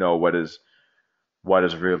to know what is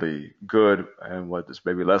really good and what is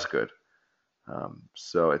maybe less good.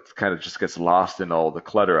 So it kind of just gets lost in all the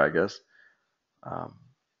clutter, I guess.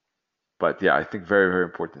 But yeah, I think very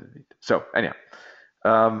important indeed. So anyhow,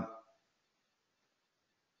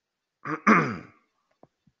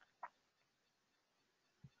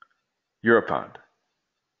 Europound.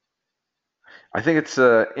 I think it's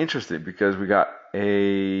interesting because we got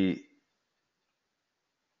a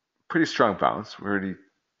pretty strong bounce. We already,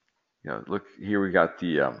 look here. We got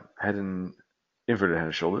the inverted head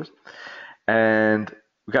and shoulders, and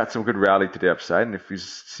we got some good rally to the upside. And if you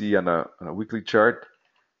see on a weekly chart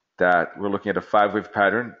that we're looking at a 5-wave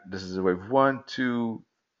pattern, this is a wave 1, 2,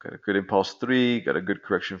 got a good impulse 3, got a good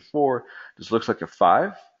correction 4. This looks like a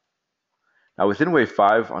 5. Now within wave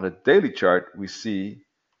 5 on a daily chart, we see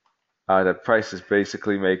that price is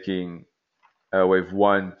basically making wave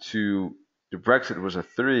 1, 2. The Brexit was a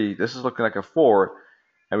 3. This is looking like a 4,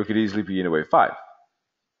 and we could easily be in a wave 5.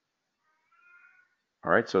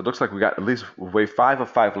 All right, so it looks like we got at least wave 5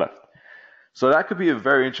 of 5 left. So that could be a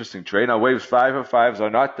very interesting trade. Now, waves 5 of 5s are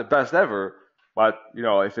not the best ever, but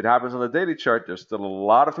if it happens on the daily chart, there's still a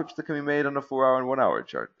lot of pips that can be made on the 4-hour and 1-hour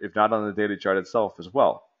chart, if not on the daily chart itself as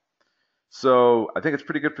well. So I think it's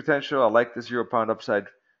pretty good potential. I like this Euro pound upside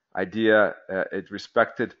idea. It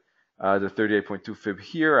respected the 38.2 fib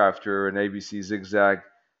here after an ABC zigzag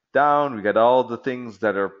down. We got all the things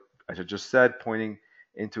that are, as I just said, pointing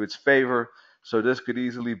into its favor. So this could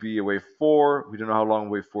easily be a wave 4. We don't know how long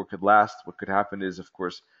wave 4 could last. What could happen is, of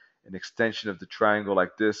course, an extension of the triangle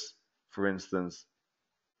like this, for instance,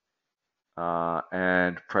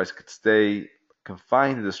 and price could stay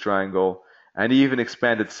confined to this triangle and even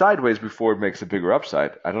expand it sideways before it makes a bigger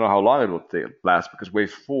upside. I don't know how long it will last because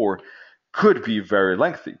wave 4 could be very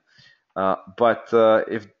lengthy. But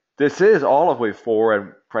if this is all of wave 4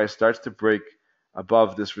 and price starts to break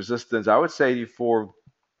above this resistance, I would say 84,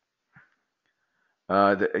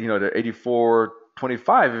 the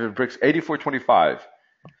 84.25, if it breaks 84.25,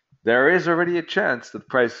 there is already a chance that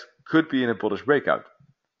price could be in a bullish breakout.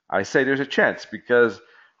 I say there's a chance because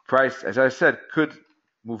price, as I said, could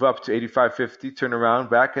move up to 85.50, turn around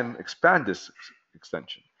back and expand this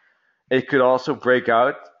extension. It could also break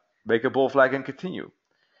out, make a bull flag and continue.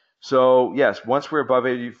 So yes, once we're above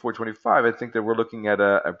 84.25, I think that we're looking at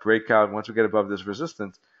a breakout. Once we get above this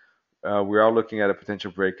resistance, we are looking at a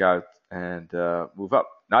potential breakout and move up.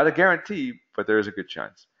 Not a guarantee, but there is a good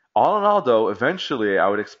chance. All in all, though, eventually I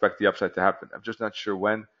would expect the upside to happen. I'm just not sure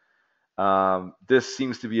when. This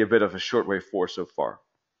seems to be a bit of a short wave 4 so far.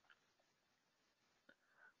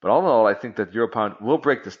 But all in all, I think that Euro Pound will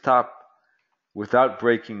break this top without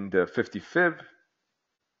breaking the 50 fib.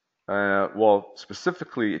 Well,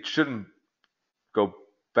 specifically, it shouldn't go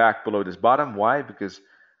back below this bottom. Why? Because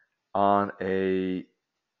in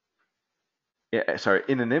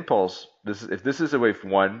an impulse, if this is a wave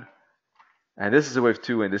 1, and this is a wave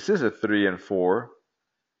 2, and this is a 3 and 4,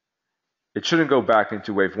 it shouldn't go back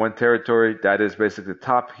into wave 1 territory. That is basically the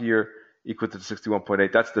top here, equal to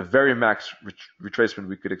 61.8. That's the very max retracement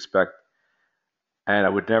we could expect. And I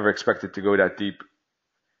would never expect it to go that deep.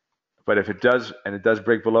 But if it does, and it does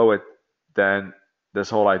break below it, then this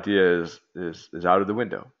whole idea is out of the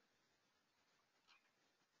window.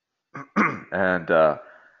 And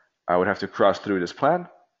I would have to cross through this plan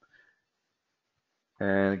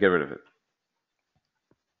and get rid of it.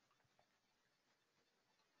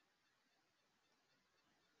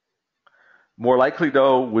 More likely,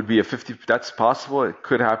 though, would be a 50. That's possible. It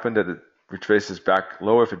could happen that it retraces back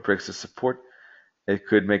lower if it breaks the support. It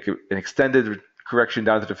could make an extended correction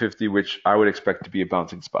down to the 50, which I would expect to be a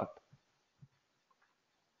bouncing spot.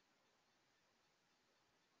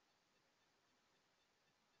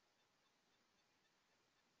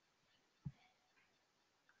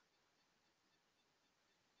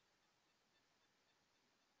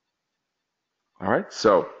 All right,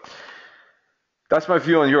 so that's my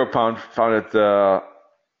view on Euro Pound. Found it.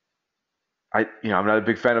 I'm not a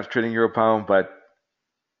big fan of trading Euro Pound, but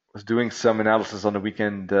was doing some analysis on the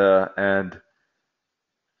weekend and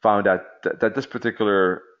found that this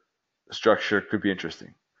particular structure could be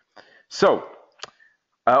interesting. So,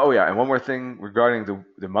 and one more thing regarding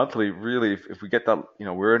the monthly. Really, if we get that,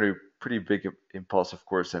 we're in a pretty big impulse, of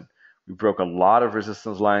course, and we broke a lot of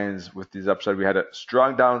resistance lines with these upside. We had a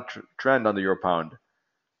strong downtrend on the Euro Pound,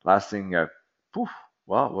 lasting,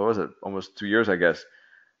 what was it? Almost 2 years, I guess.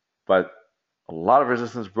 But a lot of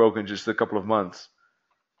resistance broken just a couple of months.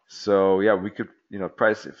 So yeah, we could,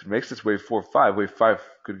 price, if it makes this wave 4-5, wave 5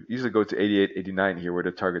 could easily go to 88, 89 here where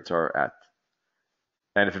the targets are at.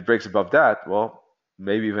 And if it breaks above that, well,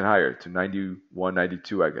 maybe even higher to 91,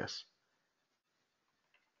 92, I guess.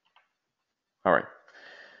 All right.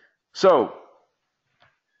 So,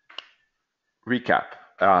 recap.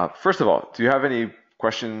 First of all, do you have any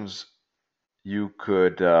questions you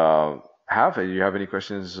could have? If you have any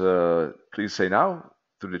questions, please say now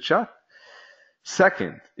through the chat.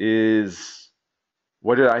 Second is,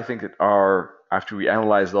 what did I think are, after we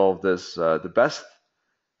analyzed all of this, the best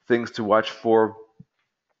things to watch for?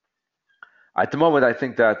 At the moment, I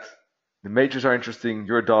think that the majors are interesting.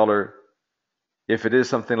 Euro dollar, if it is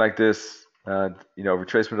something like this,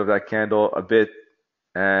 retracement of that candle a bit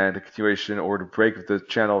and a continuation or the break of the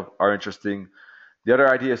channel are interesting. The other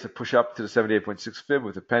idea is to push up to the 78.6 fib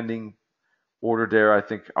with a pending order there. I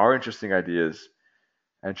think are interesting ideas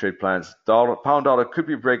and trade plans. Pound dollar could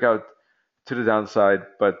be a breakout to the downside,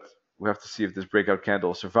 but we have to see if this breakout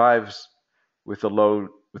candle survives with the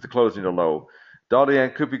closing the low. Dollar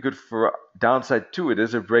yen could be good for downside too. It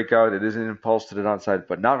is a breakout. It is an impulse to the downside,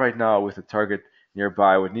 but not right now with a target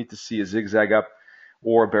nearby. I would need to see a zigzag up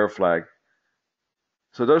or a bear flag.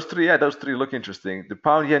 So those three look interesting. The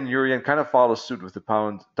pound yen, euro yen kind of follow suit with the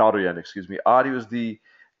pound dollar yen. Aussie was the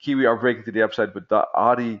Kiwi are breaking to the upside, but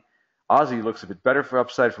the Aussie looks a bit better for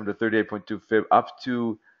upside from the 38.2 fib up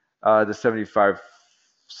to the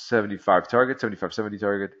 75.70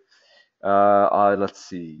 target. Let's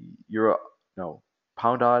see,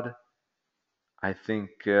 pound odd. I think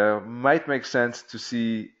might make sense to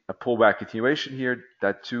see a pullback continuation here.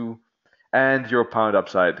 That too, and euro pound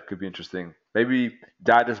upside could be interesting. Maybe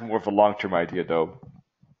that is more of a long-term idea, though.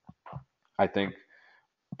 I think,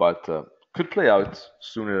 but could play out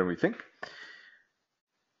sooner than we think.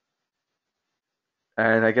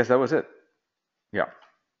 And I guess that was it. Yeah.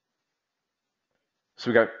 So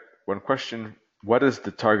we got one question. What is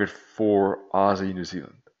the target for Aussie New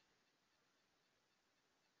Zealand?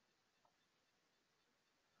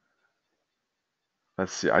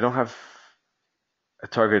 Let's see. I don't have a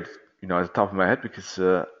target, at the top of my head because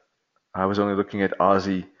I was only looking at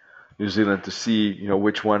Aussie New Zealand to see,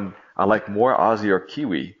 which one I like more, Aussie or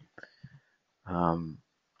Kiwi.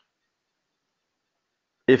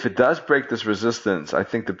 If it does break this resistance, I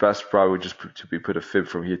think the best probably would just to be put a fib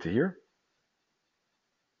from here to here.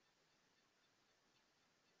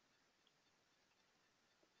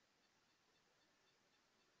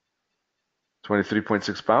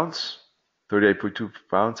 £23.6, 38.2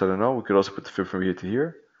 pounds. I don't know. We could also put the fib from here to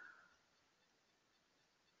here.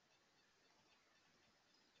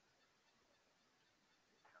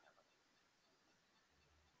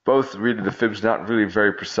 Both really, the fib's not really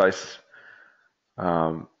very precise.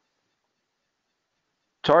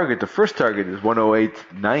 Target, the first target is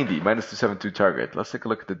 108.90, minus 272 target. Let's take a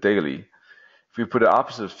look at the daily. If we put an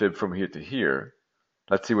opposite fib from here to here,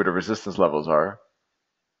 let's see where the resistance levels are.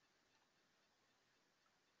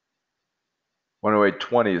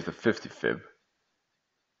 108.20 is the 50 fib.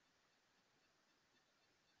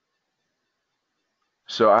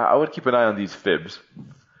 So I would keep an eye on these fibs.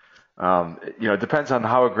 It depends on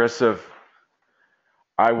how aggressive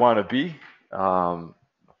I want to be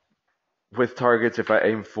with targets. If I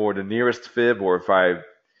aim for the nearest fib, or if I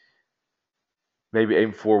maybe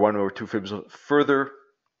aim for one or two fibs further.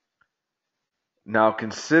 Now,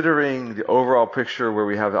 considering the overall picture where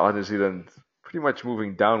we have New Zealand pretty much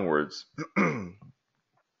moving downwards,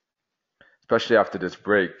 especially after this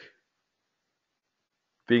break,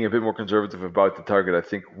 being a bit more conservative about the target, I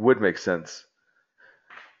think would make sense.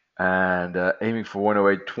 And aiming for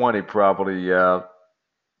 108.20 probably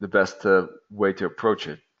the best way to approach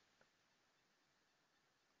it.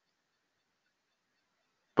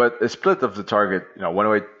 But a split of the target,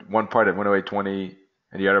 108, one part at 108.20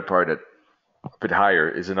 and the other part at a bit higher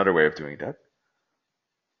is another way of doing that.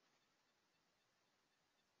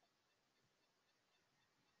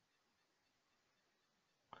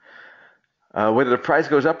 Whether the price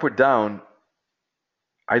goes up or down,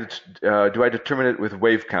 do I determine it with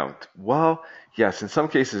wave count? Well, yes, in some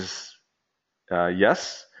cases,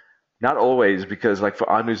 yes. Not always, because like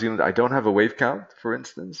for New Zealand, I don't have a wave count, for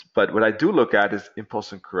instance. But what I do look at is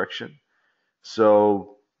impulse and correction.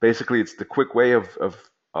 So basically, it's the quick way of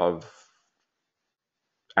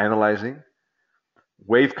analyzing.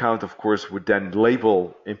 Wave count, of course, would then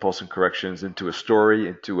label impulse and corrections into a story,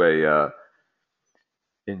 into a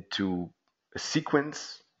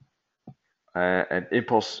sequence. And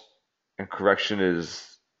impulse and correction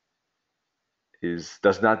does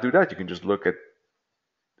not do that. You can just look at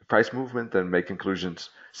the price movement and make conclusions,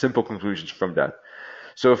 simple conclusions from that.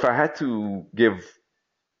 So if I had to give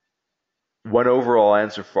one overall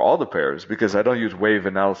answer for all the pairs, because I don't use wave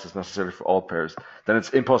analysis necessarily for all pairs, then it's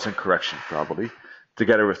impulse and correction probably,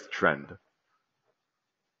 together with trend.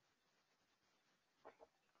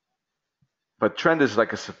 But trend is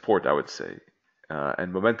like a support, I would say,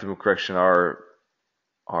 and momentum and correction are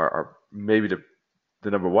maybe the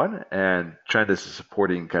number one, and trend is a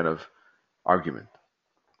supporting kind of argument.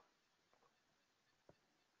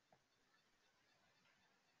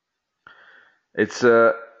 It's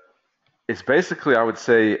basically, I would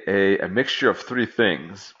say, a mixture of three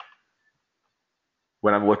things.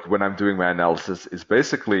 When I'm doing my analysis, is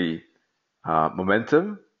basically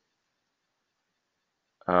momentum,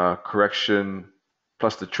 correction,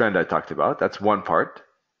 plus the trend I talked about. That's one part.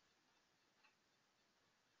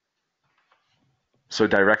 So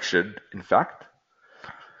direction, in fact.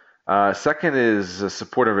 Second is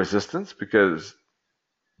support and resistance, because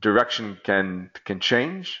direction can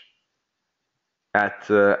change at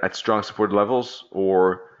strong support levels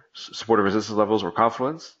or support and resistance levels or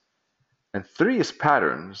confluence. And three is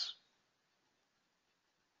patterns.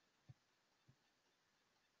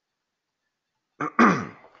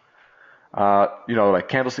 Like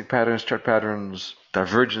candlestick patterns, chart patterns,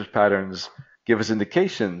 divergence patterns give us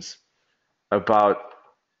indications about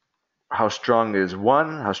how strong is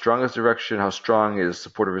one, how strong is direction, how strong is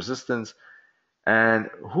support or resistance, and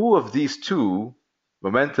who of these two,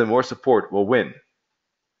 momentum or support, will win.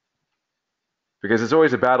 Because it's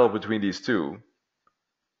always a battle between these two.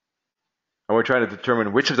 And we're trying to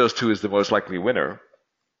determine which of those two is the most likely winner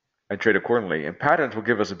and trade accordingly. And patterns will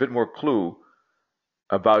give us a bit more clue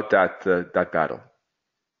about that battle.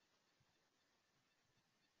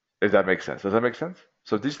 If that makes sense. Does that make sense?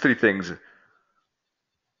 So these three things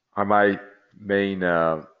are my main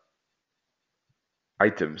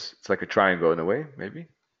items. It's like a triangle in a way, maybe.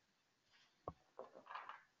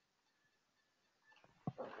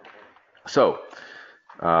 So,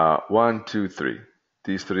 1, 2, 3.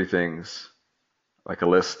 These three things, like a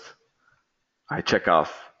list, I check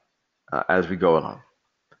off as we go along.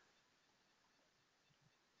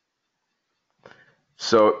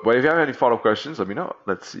 So, but if you have any follow-up questions, let me know.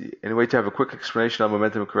 Let's see. Any way to have a quick explanation on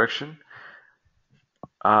momentum correction?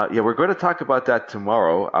 Yeah, we're going to talk about that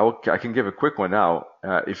tomorrow. I can give a quick one now.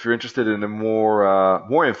 If you're interested in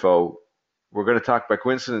more info, we're going to talk by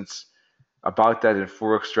coincidence about that in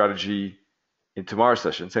Forex strategy in tomorrow's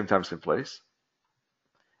session, same time, same place.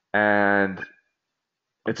 And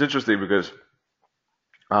it's interesting because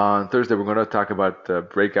on Thursday we're going to talk about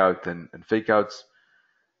breakout and fake outs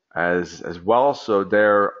as well. So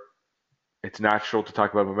there, it's natural to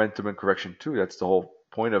talk about momentum and correction too. That's the whole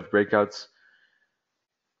point of breakouts.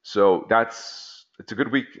 So it's a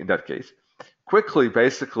good week in that case. Quickly,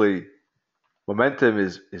 basically, momentum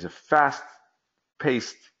is a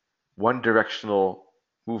fast-paced, one-directional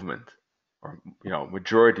movement, or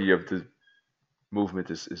majority of the movement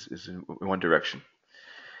is in one direction.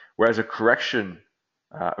 Whereas a correction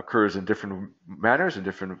occurs in different manners, in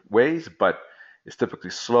different ways, but it's typically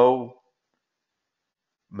slow,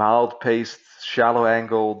 mild-paced,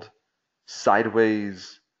 shallow-angled,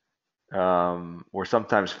 sideways, or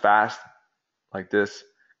sometimes fast, like this.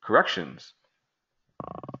 Corrections,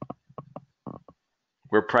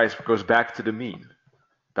 where price goes back to the mean,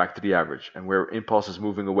 back to the average, and where impulse is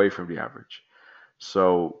moving away from the average.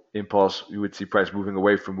 So impulse, you would see price moving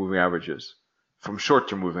away from moving averages, from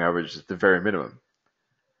short-term moving averages at the very minimum.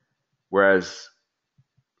 Whereas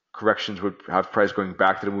corrections would have price going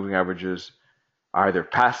back to the moving averages either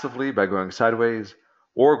passively by going sideways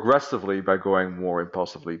or aggressively by going more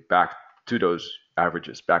impulsively back to those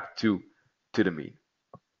averages, back to the mean.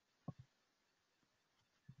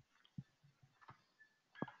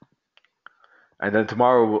 And then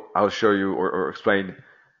tomorrow I'll show you or explain,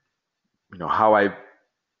 how I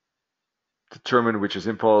determine which is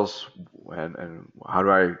impulse and how do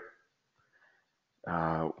I,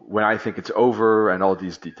 when I think it's over and all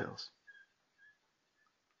these details.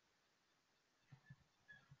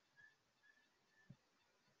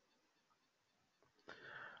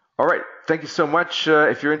 All right, thank you so much.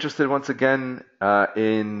 If you're interested, once again,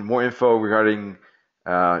 in more info regarding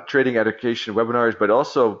trading education webinars, but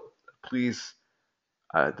also please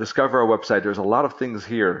discover our website. There's a lot of things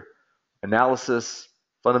here: analysis,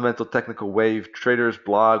 fundamental technical wave, traders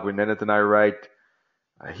blog where Nennet and I write,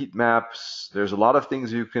 heat maps. There's a lot of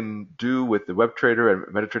things you can do with the Web Trader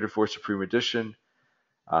and MetaTrader 4 Supreme Edition.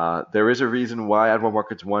 There is a reason why Admiral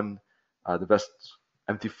Markets won the best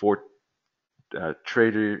MT4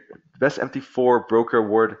 best MT4 broker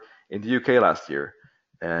award in the UK last year,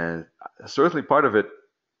 and certainly part of it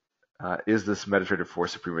is this MetaTrader 4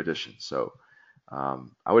 Supreme Edition. So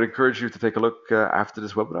I would encourage you to take a look after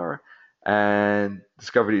this webinar and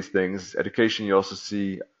discover these things. Education, you also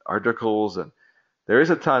see articles, and there is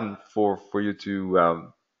a ton for you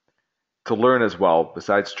to learn as well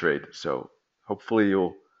besides trade. So hopefully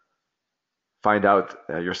you'll find out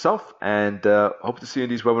yourself, and hope to see you in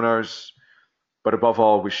these webinars. But above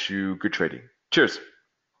all, wish you good trading. Cheers.